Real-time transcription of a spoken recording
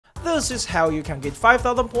This is how you can get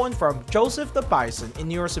 5,000 points from Joseph the Bison in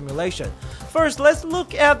Neural Simlation. First, let's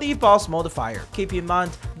look at the boss modifier. Keep in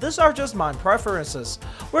mind, these are just my preferences.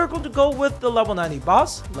 We're going to go with the level 90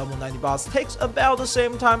 boss. Level 90 boss takes about the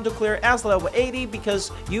same time to clear as level 80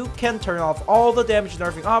 because you can turn off all the damage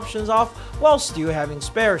nerfing options off while still having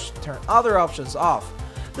spares to turn other options off.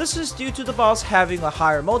 This is due to the boss having a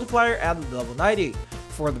higher multiplier at level 90.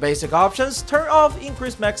 For the basic options, turn off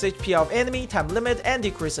increase max HP of enemy, time limit, and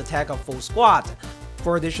decrease attack of full squad.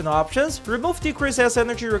 For additional options, remove decrease as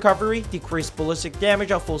energy recovery, decrease ballistic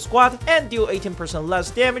damage of full squad, and deal 18%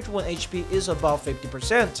 less damage when HP is above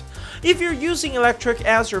 50%. If you're using electric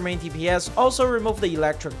as your main DPS, also remove the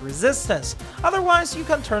electric resistance. Otherwise, you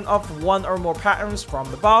can turn off one or more patterns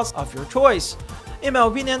from the boss of your choice. In my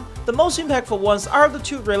opinion, the most impactful ones are the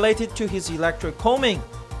two related to his electric combing.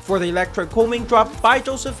 For the electric combing dropped by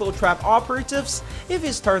Joseph will trap operatives. If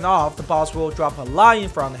it's turned off, the boss will drop a line in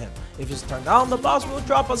front of him. If it's turned on, the boss will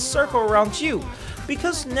drop a circle around you.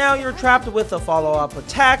 Because now you're trapped with a follow-up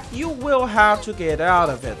attack, you will have to get out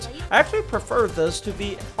of it. I actually prefer this to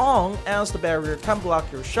be on as the barrier can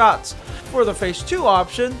block your shots. For the phase 2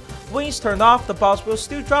 option, when it's turned off, the boss will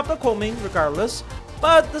still drop the combing regardless,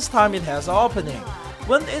 but this time it has an opening.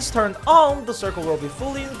 When it's turned on, the circle will be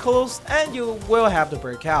fully enclosed and you will have to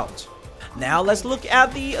break out. Now let's look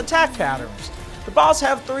at the attack patterns. The boss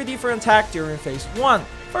have 3 different attacks during phase 1.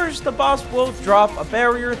 First, the boss will drop a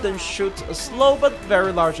barrier, then shoot a slow but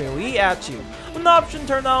very large AoE at you. When the option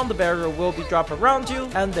turned on, the barrier will be dropped around you,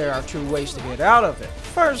 and there are 2 ways to get out of it.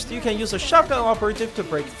 First, you can use a shotgun operative to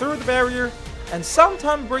break through the barrier, and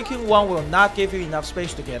sometimes breaking one will not give you enough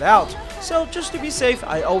space to get out. So just to be safe,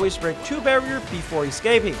 I always break 2 barriers before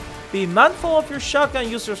escaping. Be mindful of your shotgun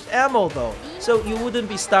user's ammo though, so you wouldn't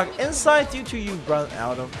be stuck inside due to you run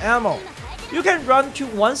out of ammo. You can run to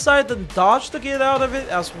one side then dodge to get out of it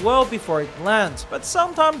as well before it lands, but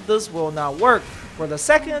sometimes this will not work. For the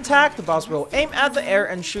second attack, the boss will aim at the air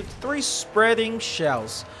and shoot 3 spreading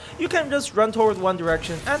shells. You can just run toward one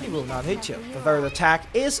direction and it will not hit you. The third attack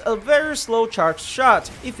is a very slow charged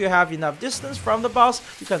shot. If you have enough distance from the boss,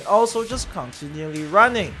 you can also just continually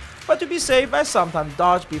running. But to be safe, I sometimes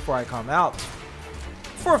dodge before I come out.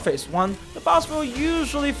 For phase 1, the boss will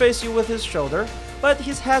usually face you with his shoulder, but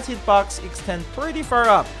his head hitbox extends pretty far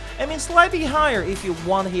up, I mean slightly higher if you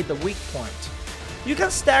want to hit the weak point. You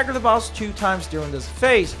can stagger the boss 2 times during this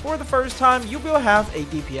phase. For the first time, you will have a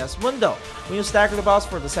DPS window. When you stagger the boss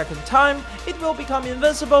for the second time, it will become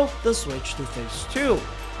invincible, then switch to phase 2.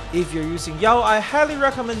 If you're using Yao, I highly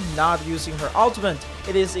recommend not using her ultimate.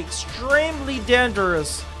 It is extremely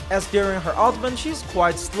dangerous, as during her ultimate she's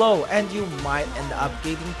quite slow and you might end up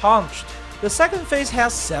getting punched. The second phase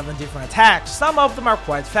has 7 different attacks, some of them are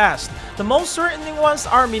quite fast. The most threatening ones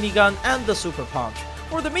are minigun and the super punch.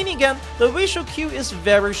 For the minigun, the visual cue is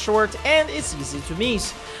very short and it's easy to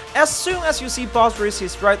miss. As soon as you see boss raise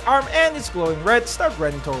his right arm and it's glowing red, start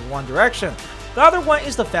running toward one direction. The other one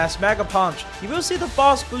is the fast mega punch. You will see the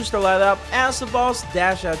boss booster light up as the boss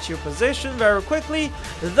dash at your position very quickly,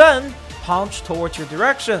 then punch towards your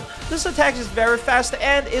direction. This attack is very fast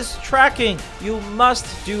and is tracking. You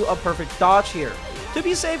must do a perfect dodge here. To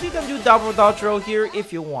be safe, you can do double dodge roll here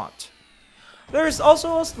if you want. There is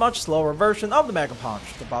also a much slower version of the Mega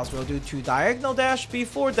Punch. The boss will do 2 diagonal dash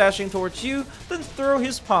before dashing towards you, then throw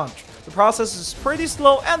his punch. The process is pretty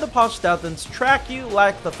slow and the punch doesn't track you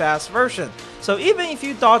like the fast version. So even if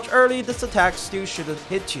you dodge early, this attack still shouldn't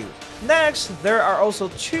hit you. Next, there are also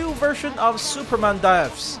 2 versions of Superman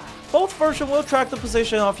dives. Both versions will track the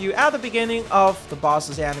position of you at the beginning of the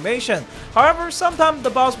boss's animation. However, sometimes the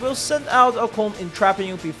boss will send out a comb entrapping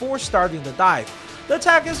you before starting the dive. The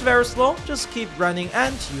attack is very slow, just keep running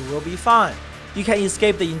and you will be fine. You can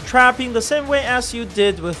escape the entrapping the same way as you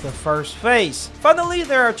did with the first phase. Finally,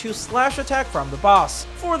 there are 2 slash attacks from the boss.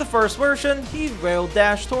 For the first version, he will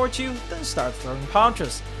dash towards you, then start throwing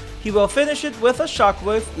punches. He will finish it with a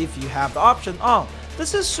shockwave if you have the option on.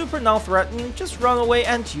 This is super non-threatening, just run away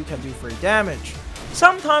and you can do free damage.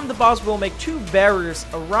 Sometimes the boss will make 2 barriers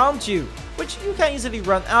around you, which you can easily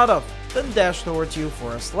run out of, then dash towards you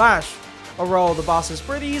for a slash. Overall, the boss is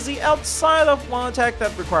pretty easy outside of one attack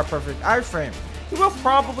that requires perfect iframe. You will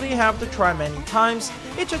probably have to try many times.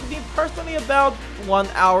 It took me personally about 1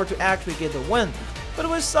 hour to actually get the win, but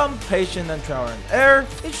with some patience and trial and error,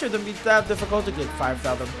 it shouldn't be that difficult to get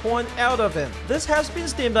 5,000 points out of him. This has been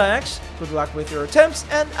SteamX. Good luck with your attempts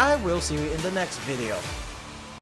and I will see you in the next video.